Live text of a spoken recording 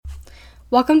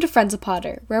Welcome to Friends of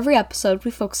Potter, where every episode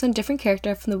we focus on a different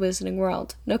character from the Wizarding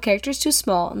world. No character is too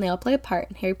small, and they all play a part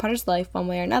in Harry Potter's life one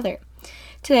way or another.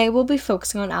 Today we'll be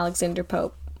focusing on Alexander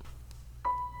Pope.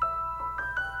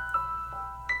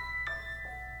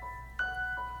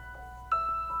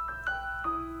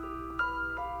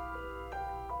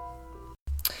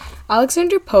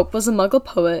 Alexander Pope was a Muggle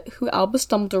poet who Albus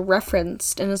Dumbledore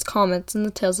referenced in his comments in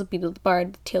the Tales of Beedle the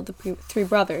Bard, the Tale of the Three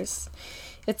Brothers.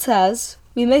 It says,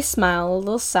 "We may smile a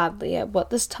little sadly at what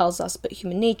this tells us about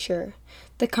human nature.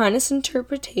 The kindest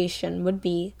interpretation would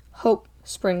be, hope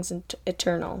springs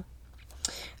eternal."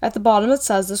 At the bottom it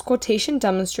says, this quotation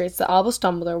demonstrates that Albus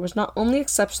Dumbledore was not only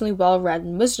exceptionally well read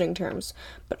in wizarding terms,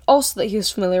 but also that he was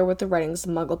familiar with the writings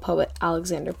of the Muggle poet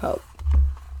Alexander Pope.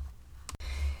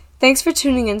 Thanks for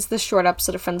tuning in to this short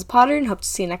episode of Friends of Potter, and hope to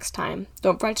see you next time.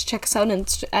 Don't forget to check us out on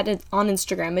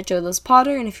Instagram at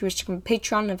JoeLizPotter, and if you wish to become a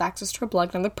Patreon and have access to our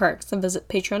blog and other perks, then visit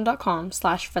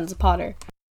patreon.com/friendsofpotter.